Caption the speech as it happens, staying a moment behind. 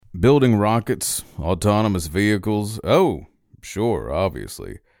building rockets, autonomous vehicles. Oh, sure,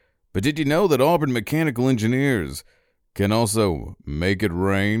 obviously. But did you know that Auburn mechanical engineers can also make it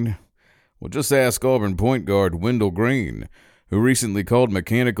rain? Well, just ask Auburn point guard Wendell Green, who recently called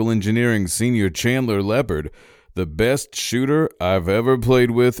mechanical engineering senior Chandler Leopard the best shooter I've ever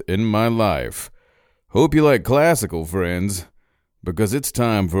played with in my life. Hope you like classical, friends, because it's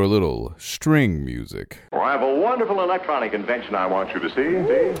time for a little string music. Well, I have a wonderful electronic invention I want you to see.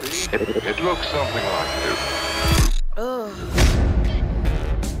 It looks something like this.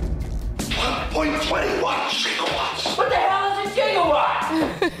 1.21 gigawatts. What the hell is a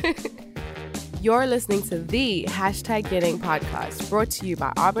gigawatt? You're listening to the #Getting podcast, brought to you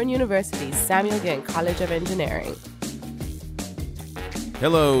by Auburn University's Samuel Ginn College of Engineering.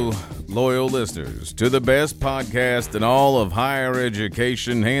 Hello, loyal listeners, to the best podcast in all of higher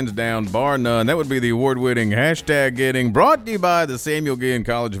education, hands down, bar none. That would be the award-winning #Getting, brought to you by the Samuel Ginn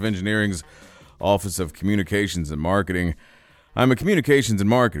College of Engineering's Office of Communications and Marketing. I'm a communications and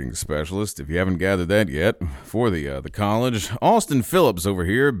marketing specialist, if you haven't gathered that yet, for the college. Austin Phillips over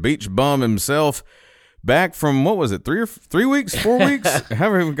here, beach bum himself, back from, what was it, 3 weeks, 4 weeks?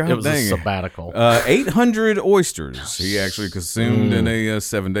 However, it was a sabbatical. 800 oysters he actually consumed in a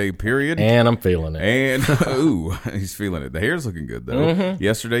 7-day period. And I'm feeling it. And, ooh, he's feeling it. The hair's looking good, though. Mm-hmm.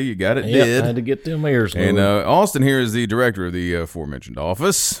 Yesterday, you got it, I had to get them ears moving. And Austin here is the director of the aforementioned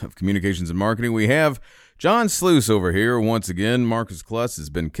Office of Communications and Marketing. We have John Sluice over here once again. Marcus Klutz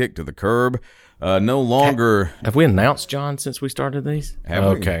has been kicked to the curb. No longer. Have we announced John since we started these? Have we?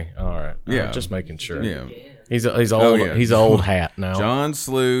 Okay, all right. Yeah, just making sure. Yeah, he's old. Oh, yeah. He's an old hat now. John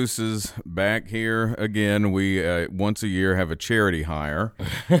Sluice is back here again. We once a year have a charity hire,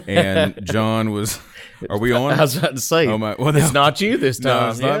 and John was. Are we on? I was about to say. Oh my! Well, it's not you this time. No,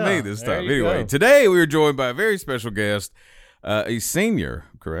 it's not me this time. Anyway, today we were joined by a very special guest, a senior,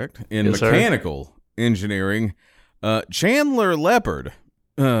 correct, in mechanical engineering. Chandler Leopard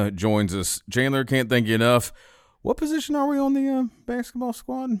joins us. Chandler, can't thank you enough. What position are we on the basketball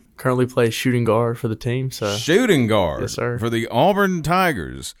squad? Currently play shooting guard for the team. So shooting guard, yes, sir, for the Auburn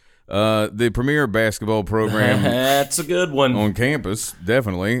Tigers, the premier basketball program. That's a good one on campus,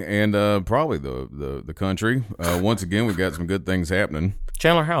 definitely, and probably the country. Once again, we've got some good things happening.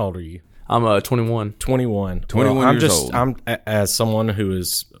 Chandler, how old are you? I'm 21. 21 well, years old. I'm as someone who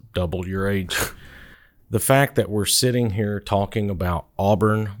is double your age. The fact that we're sitting here talking about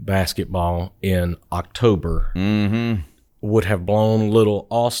Auburn basketball in October would have blown little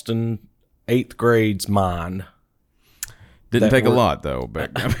Austin 8th grade's mind. Didn't take a lot, though,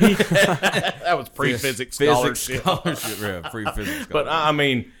 back then. That was pre-physics scholarship. Yeah, pre-physics scholarship. But, I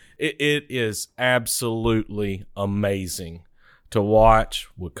mean, it is absolutely amazing to watch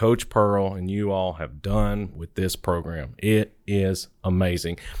what Coach Pearl and you all have done with this program. It is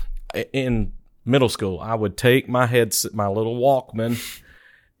amazing. In middle school, I would take my little Walkman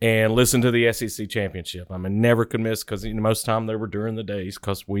and listen to the SEC championship. I mean, never could miss because most of the time they were during the days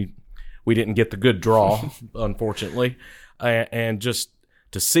because we didn't get the good draw, unfortunately. And just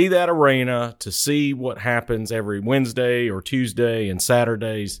to see that arena, to see what happens every Wednesday or Tuesday and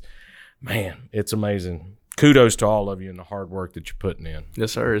Saturdays, man, it's amazing. Kudos to all of you and the hard work that you're putting in.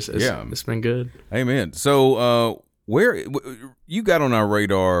 Yes, sir. It's been good. Amen. So, where you got on our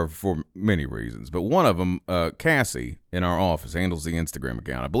radar for many reasons, but one of them, Cassie in our office handles the Instagram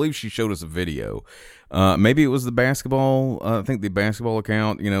account. I believe she showed us a video. Maybe it was the basketball. I think the basketball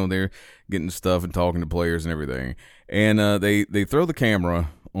account. They're getting stuff and talking to players and everything, and they throw the camera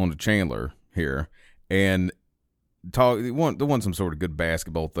onto Chandler here and talk. They want some sort of good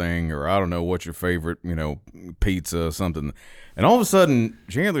basketball thing, or I don't know what's your favorite, pizza, something, and all of a sudden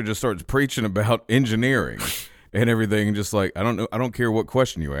Chandler just starts preaching about engineering. And everything, just like, I don't care what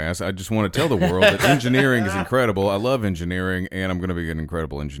question you ask. I just want to tell the world that engineering is incredible. I love engineering, and I'm going to be an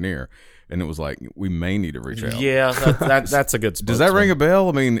incredible engineer. And it was like, we may need to reach out. Yeah, that's a good spot. Does that ring a bell?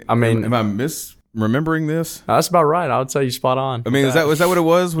 I mean, am I misremembering this? That's about right. I would say you're spot on. I mean, was that what it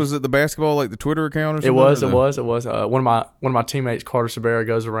was? Was it the basketball, like the Twitter account or something? It was. One of my teammates, Carter Sabera,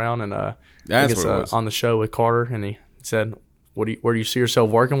 goes around and I think it's on the show with Carter, and he said, where do you see yourself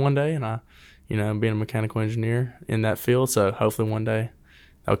working one day? And I, being a mechanical engineer in that field, so hopefully one day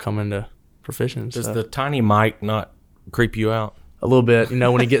I'll come into proficiency. Does the tiny mic not creep you out? A little bit,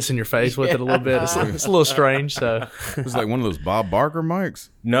 when he gets in your face with it a little bit, it's a little strange. So it's like one of those Bob Barker mics?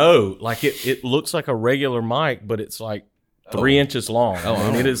 No, like it looks like a regular mic, but it's like 3 inches long.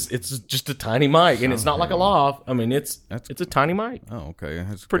 It's just a tiny mic, and it's not like a lav. I mean, it's a tiny mic. Oh, okay.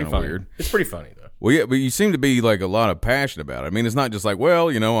 That's pretty funny. Weird. It's pretty funny though. Well, yeah, but you seem to be like a lot of passion about it. I mean, it's not just like, well,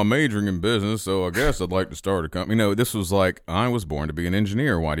 I'm majoring in business, so I guess I'd like to start a company. This was like, I was born to be an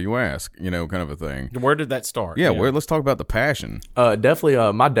engineer. Why do you ask? Kind of a thing. Where did that start? Yeah, let's talk about the passion.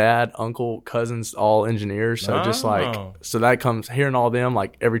 Definitely, my dad, uncle, cousins, all engineers. So so that comes hearing all them.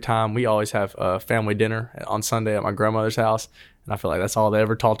 Like every time, we always have a family dinner on Sunday at my grandmother's house, and I feel like that's all they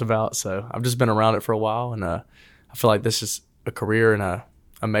ever talked about. So I've just been around it for a while, and I feel like this is a career and a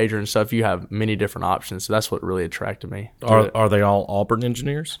major and stuff. You have many different options, so that's what really attracted me. Are they all Auburn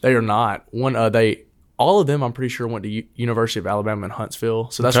engineers? They are not. All of them, I'm pretty sure, went to University of Alabama in Huntsville.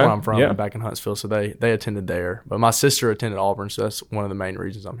 So that's where I'm from. I'm back in Huntsville. So they attended there. But my sister attended Auburn, so that's one of the main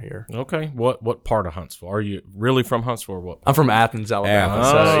reasons I'm here. Okay. What part of Huntsville? Are you really from Huntsville or what? I'm from Athens, Alabama.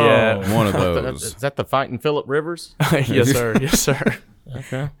 So, yeah. One of those. Is that the Fighting Phillip Rivers? Yes, sir. Yes, sir.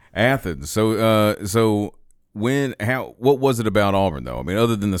 Okay. Athens. So what was it about Auburn, though? I mean,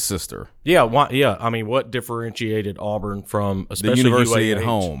 other than the sister. Yeah. I mean, what differentiated Auburn from especially the university UAH? at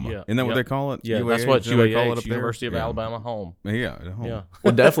home? Yeah. Isn't that what they call it? Yeah, UAH? that's what UAH call it up there? University of Alabama home. Yeah, at home. Yeah.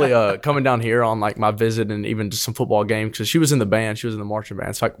 Well, definitely coming down here on like my visit and even just some football games, because she was in the band, she was in the marching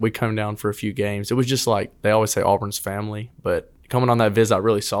band. So we come down for a few games. It was just like they always say Auburn's family, but coming on that visit, I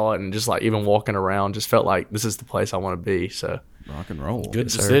really saw it, and just like even walking around, just felt like this is the place I want to be. So rock and roll. Good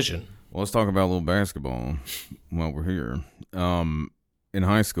decision. Well, let's talk about a little basketball while we're here. In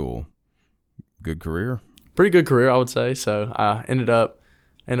high school, good career? Pretty good career, I would say. So I ended up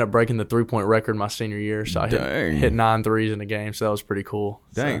breaking the 3-point record my senior year. So I hit 9 threes in a game, so that was pretty cool.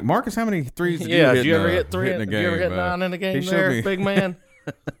 Dang. So. Marcus, how many threes did you hit? Did you ever hit 3 in a game? Did you ever hit 9 in a game there, big man?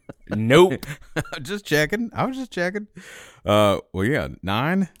 Nope. Just checking. I was just checking. Well, yeah,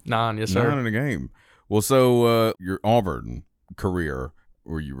 9? 9, yes, sir. 9 in a game. Well, so your Auburn career,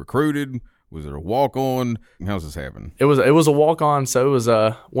 were you recruited? Was it a walk-on? How's this happen? It was a walk-on. So it was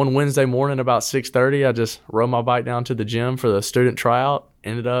one Wednesday morning about 6:30. I just rode my bike down to the gym for the student tryout.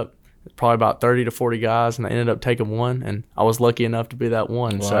 Ended up probably about 30 to 40 guys, and I ended up taking one, and I was lucky enough to be that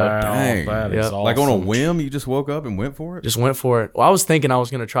one. Wow, so dang. That is awesome. Like on a whim, you just woke up and went for it? Just went for it. Well, I was thinking I was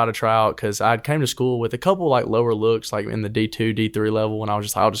going to try to try out because I came to school with a couple like lower looks, like in the D2, D3 level, and I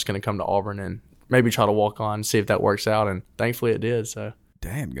was just going to come to Auburn and maybe try to walk on and see if that works out, and thankfully it did. So.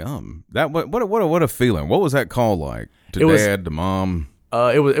 Damn gum! That what a feeling. What was that call like to dad, to mom?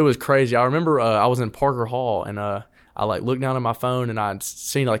 It was crazy. I remember I was in Parker Hall, and I like looked down at my phone, and I'd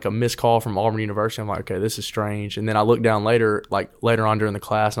seen like a missed call from Auburn University. I'm like, okay, this is strange. And then I looked down later on during the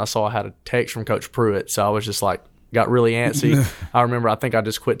class, and I saw I had a text from Coach Pruitt. So I was just like, got really antsy. I remember I think I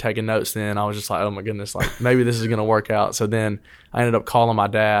just quit taking notes then. I was just like, oh my goodness, like maybe this is going to work out. So then I ended up calling my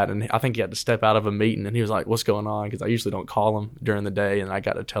dad, and I think he had to step out of a meeting, and he was like, what's going on? Because I usually don't call him during the day, and I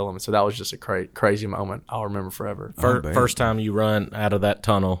got to tell him. So that was just a crazy moment I'll remember forever. First time you run out of that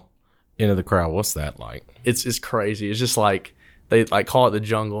tunnel into the crowd, what's that like? It's crazy. It's just like they like call it the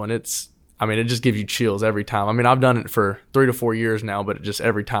jungle, and it just gives you chills every time. I mean, I've done it for 3 to 4 years now, but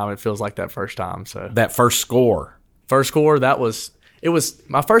every time it feels like that first time. So that first score, it was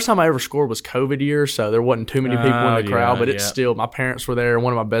my first time I ever scored was COVID year, so there wasn't too many people in the crowd, but it's still, my parents were there.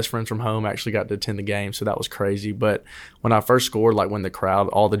 One of my best friends from home actually got to attend the game, so that was crazy. But when I first scored, like when the crowd,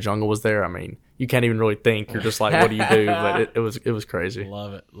 all the jungle was there, I mean, you can't even really think. You're just like, what do you do? But it was crazy.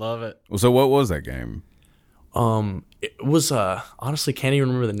 Love it. Well, so what was that game? It was honestly can't even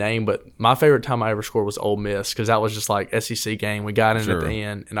remember the name, but my favorite time I ever scored was Ole Miss, because that was just like SEC game. We got in at the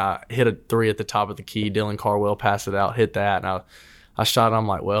end, and I hit a 3 at the top of the key. Dylan Carwell passed it out, hit that, and I shot it. I'm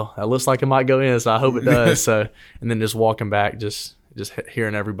like, well, that looks like it might go in, so I hope it does. So, and then just walking back, just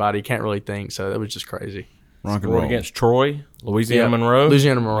hearing everybody, can't really think. So that was just crazy. Rock and roll against Troy, Louisiana Monroe.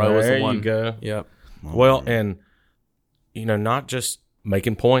 Louisiana Monroe was the one. There you go. Yep. Well, and not just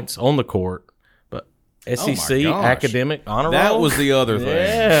making points on the court, but SEC academic honor roll. That was the other thing.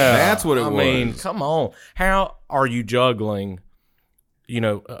 Yeah, that's what it was. I mean, come on. How are you juggling?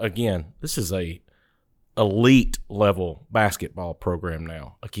 Again, this is a elite level basketball program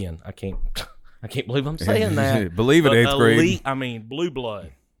now. Again, I can't believe I'm saying that. Believe it, 8th grade. Elite, I mean, blue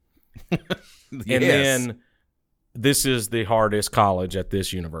blood. And then this is the hardest college at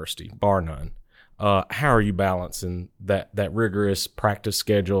this university, bar none. How are you balancing that rigorous practice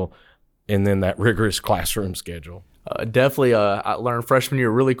schedule and then that rigorous classroom schedule? Definitely, I learned freshman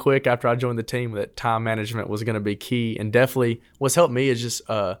year really quick after I joined the team that time management was going to be key. And definitely what's helped me is just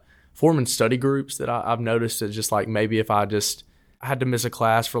forming study groups that I've noticed is just like maybe if I had to miss a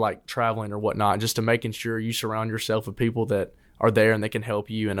class for like traveling or whatnot, just to making sure you surround yourself with people that are there and they can help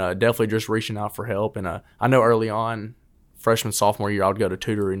you, and definitely just reaching out for help. And I know early on, freshman, sophomore year, I would go to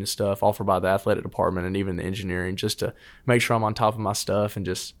tutoring and stuff offered by the athletic department and even the engineering, just to make sure I'm on top of my stuff and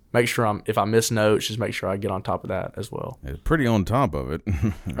just make sure if I miss notes, just make sure I get on top of that as well. It's pretty on top of it.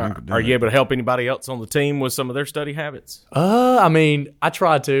 Are you able to help anybody else on the team with some of their study habits? I mean, I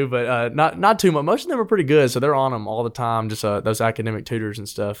try to, but not too much. Most of them are pretty good, so they're on them all the time, just those academic tutors and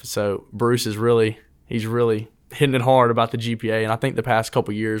stuff. So Bruce is really hitting it hard about the GPA, and I think the past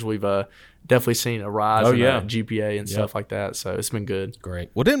couple of years we've definitely seen a rise in GPA and stuff like that. So it's been good. Great.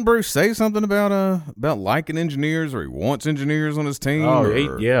 Well, didn't Bruce say something about liking engineers, or he wants engineers on his team?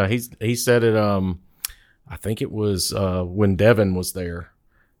 He said it. I think it was when Devin was there.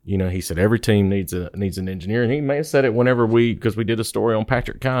 He said every team needs an engineer, and he may have said it whenever because we did a story on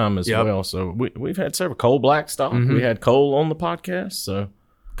Patrick Kime as well. So we've had several. Cole Blackstock. Mm-hmm. We had Cole on the podcast. So.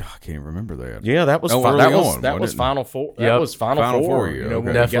 God, I can't remember that. Yeah, that was that was Final Four. That was Final Four.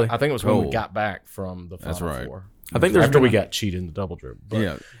 Okay. Definitely. I think it was when we got back from the Final Four. I think after we got cheated in the double dribble.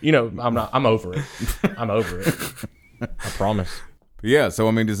 But, I'm over it. I'm over it. I promise. Yeah. So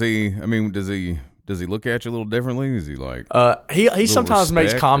I mean, does he look at you a little differently? Is he like? He sometimes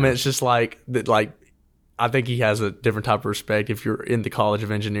makes comments just like that, like. I think he has a different type of respect if you're in the College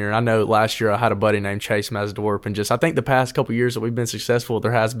of Engineering. I know last year I had a buddy named Chase Mazdorp, and I think the past couple of years that we've been successful,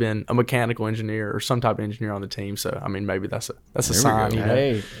 there has been a mechanical engineer or some type of engineer on the team. So I mean, maybe that's a sign.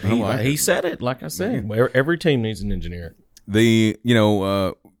 Hey, he said it. Like I said, every team needs an engineer.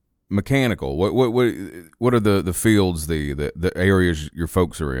 Mechanical. What are the fields, the areas your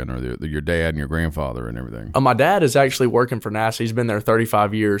folks are in, or your dad and your grandfather and everything? My dad is actually working for NASA. He's been there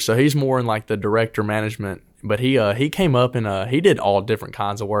 35 years, so he's more in like the director management. But he came up and he did all different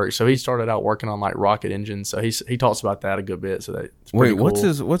kinds of work. So he started out working on like rocket engines. So he talks about that a good bit. So that's pretty cool.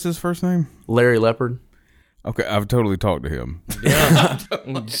 What's his first name? Larry Leopard. Okay, I've totally talked to him. Yeah,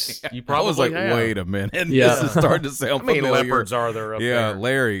 you probably I was like, have. wait a minute. Yeah. This is starting to sound familiar. leopards are there up there.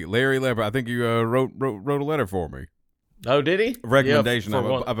 Larry Leopard. I think you wrote a letter for me. Oh, did he? Recommendation.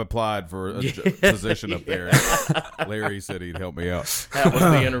 I've applied for a position up there. Larry said he'd help me out. That was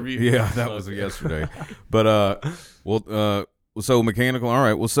the interview. Yeah, that was yesterday. But so mechanical. All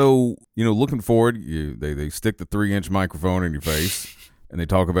right. Well, so looking forward, they stick the 3-inch microphone in your face. And they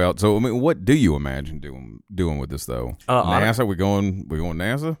talk about. So I mean, what do you imagine doing with this though? NASA? We going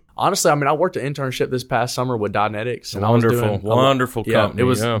NASA? Honestly, I mean, I worked an internship this past summer with Dynetics. And wonderful company. It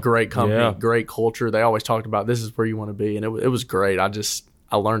was a great company, great culture. They always talked about this is where you want to be, and it was great. I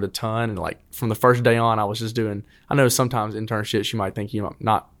learned a ton, and like from the first day on, I was just doing. I know sometimes internships you might think you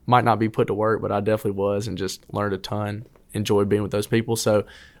might not be put to work, but I definitely was, and just learned a ton. Enjoyed being with those people. So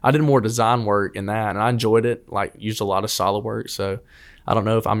I did more design work in that, and I enjoyed it. Like used a lot of SolidWorks. So I don't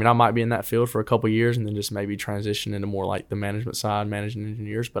know I might be in that field for a couple of years and then just maybe transition into more like the management side, managing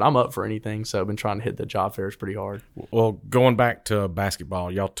engineers. But I'm up for anything, so I've been trying to hit the job fairs pretty hard. Well, going back to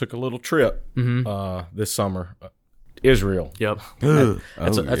basketball, y'all took a little trip this summer. Israel. Yep.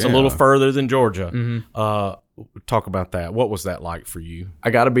 That's a little further than Georgia. Mm-hmm. Talk about that. What was that like for you?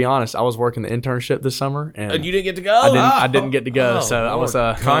 I got to be honest. I was working the internship this summer, and you didn't get to go. I didn't get to go, so Lord. I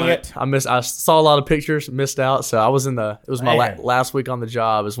was I saw a lot of pictures, missed out. So I was it was my last week on the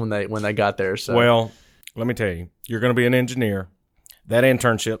job is when they got there. So well, let me tell you, you're going to be an engineer. That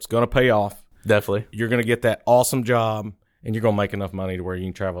internship's going to pay off. Definitely, you're going to get that awesome job. And you're going to make enough money to where you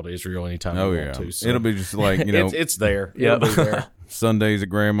can travel to Israel anytime you want to. So. It'll be just like, it's there. Yeah. It'll be there. Sundays at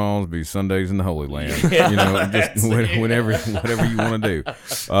Grandma's be Sundays in the Holy Land. Just whenever you want to do.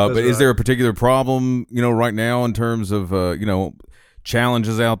 But is there a particular problem, right now in terms of,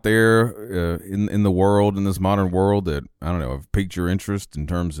 challenges out there in the world, in this modern world that, I don't know, have piqued your interest in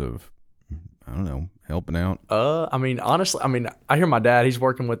terms of, I don't know, helping out? I mean, honestly, I hear my dad, he's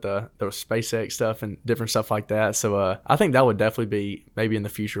working with the SpaceX stuff and different stuff like that. So I think that would definitely be maybe in the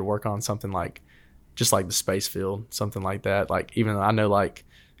future work on something like just like the space field, something like that. Like even I know like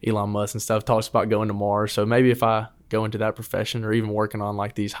Elon Musk and stuff talks about going to Mars. So maybe if I go into that profession or even working on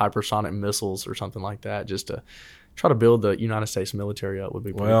like these hypersonic missiles or something like that, just to try to build the United States military up would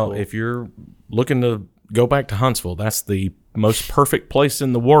be pretty cool. If you're looking to go back to Huntsville, that's the most perfect place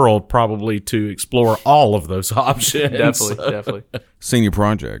in the world probably to explore all of those options. Definitely. Senior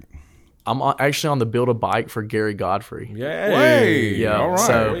project. I'm actually on the Build a Bike for Gary Godfrey. Yeah. All right.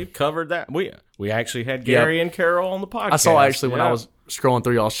 So we covered that. We actually had Gary and Carol on the podcast. I saw when I was scrolling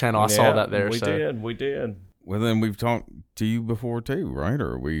through y'all's channel, I saw that there. We did. Well, then we've talked to you before too, right?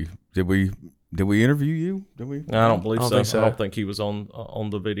 Or did we interview you? Did we? I don't believe so. I don't think he was on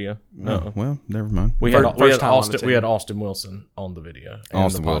the video. No. Well, never mind. We had Austin Wilson on the video.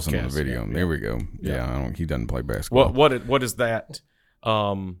 Austin Wilson on the video. There we go. Yeah, he doesn't play basketball. What is that?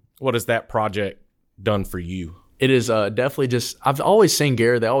 What has that project done for you? It is definitely just, I've always seen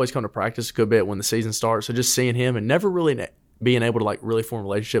Gary. They always come to practice a good bit when the season starts. So just seeing him and never really being able to like really form a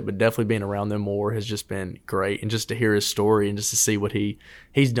relationship, but definitely being around them more has just been great. And just to hear his story and just to see what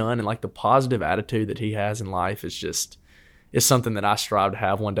he's done and like the positive attitude that he has in life is just, it's something that I strive to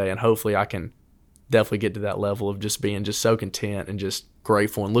have one day. And hopefully I can definitely get to that level of just being just so content and just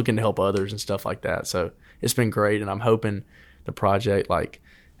grateful and looking to help others and stuff like that. So it's been great. And I'm hoping the project, like,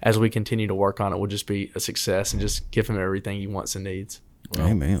 as we continue to work on it, will just be a success and just give him everything he wants and needs. Well,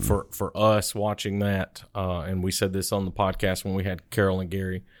 Amen. For us watching that, and we said this on the podcast when we had Carol and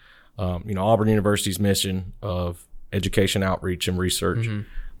Gary, Auburn University's mission of education, outreach, and research.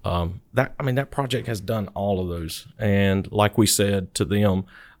 That project has done all of those. And like we said to them,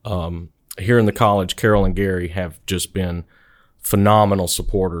 here in the college, Carol and Gary have just been phenomenal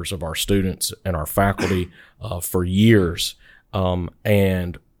supporters of our students and our faculty for years,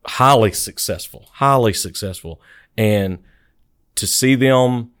 and highly successful. And to see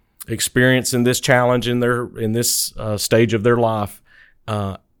them experiencing this challenge in this stage of their life,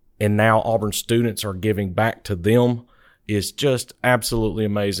 and now Auburn students are giving back to them, is just absolutely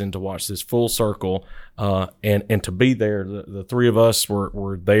amazing to watch this full circle, and to be there. The three of us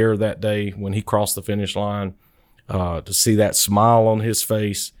were there that day when he crossed the finish line, to see that smile on his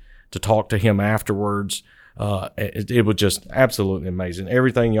face, to talk to him afterwards. It was just absolutely amazing.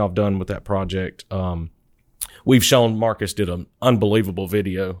 Everything y'all have done with that project. We've shown, Marcus did an unbelievable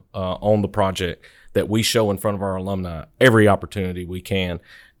video on the project that we show in front of our alumni every opportunity we can.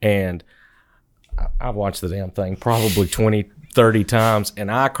 And I've watched the damn thing probably 20, 30 times,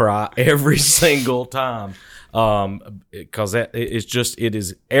 and I cry every single time, because it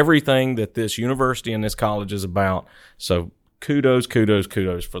is everything that this university and this college is about. So kudos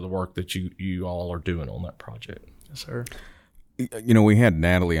for the work that you all are doing on that project. Yes, sir. We had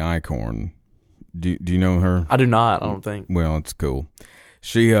Natalie Eichhorn. Do you know her? I do not. I don't think. Well, it's cool.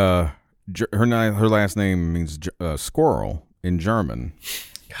 She her last name means squirrel in German.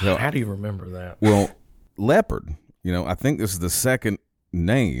 God, how do you remember that? Well, leopard. I think this is the second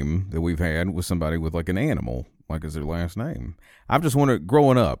name that we've had with somebody with like an animal, like as their last name. I've just wondered,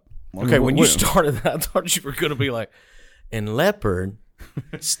 growing up. Okay, when you started that, I thought you were going to be like, and leopard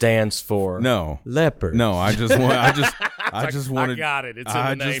stands for leopard. No, I just wanted. I got it. It's in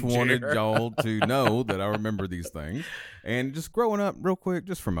the name. I just wanted y'all to know that I remember these things. And just growing up, real quick,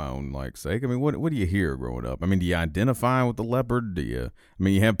 just for my own sake. I mean, what do you hear growing up? I mean, do you identify with the leopard? You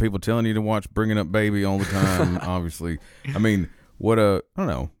have people telling you to watch Bringing Up Baby all the time. Obviously, I mean, I don't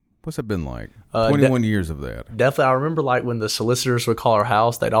know. What's it been like? 21 years of that. Definitely, I remember when the solicitors would call our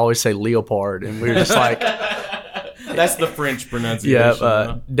house, they'd always say leopard, and we were just like. That's the French pronunciation.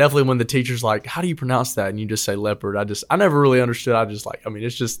 Yeah, definitely when the teacher's like, how do you pronounce that? And you just say leopard. I never really understood.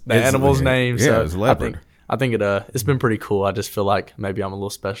 It's just the animal's name. Yeah, so it's leopard. I think it's been pretty cool. I just feel like maybe I'm a little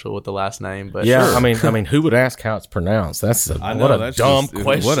special with the last name. But yeah, sure. I mean, who would ask how it's pronounced? That's a dumb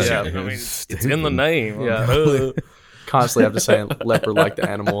question. It's in the name. Yeah. Constantly have to say leopard like the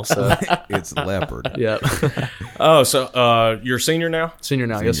animal. So it's leopard. Yeah. Oh, so you're a senior now? Senior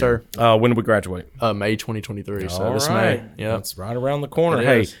now, yes, sir. When do we graduate? May 2023. So all this right. May. Yeah, it's right around the corner.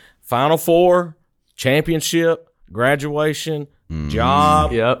 Hey, Final Four, championship, graduation,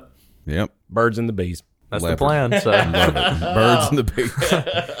 job. Yep. Birds and the bees. That's leopard. The plan. So love it. Birds and the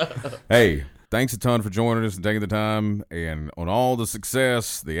bees. Hey. Thanks a ton for joining us and taking the time, and on all the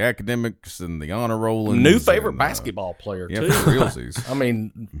success, the academics and the honor roll. New favorite basketball player, too. Yeah, for realsies. I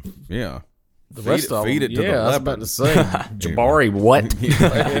mean, yeah. The rest of feed them. it to the I was leopard. about to say. Jabari, what?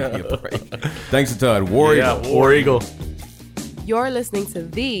 Thanks a ton. War Eagle. War Eagle. You're listening to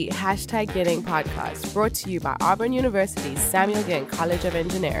the #Getting podcast, brought to you by Auburn University's Samuel Ginn College of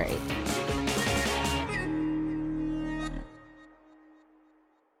Engineering.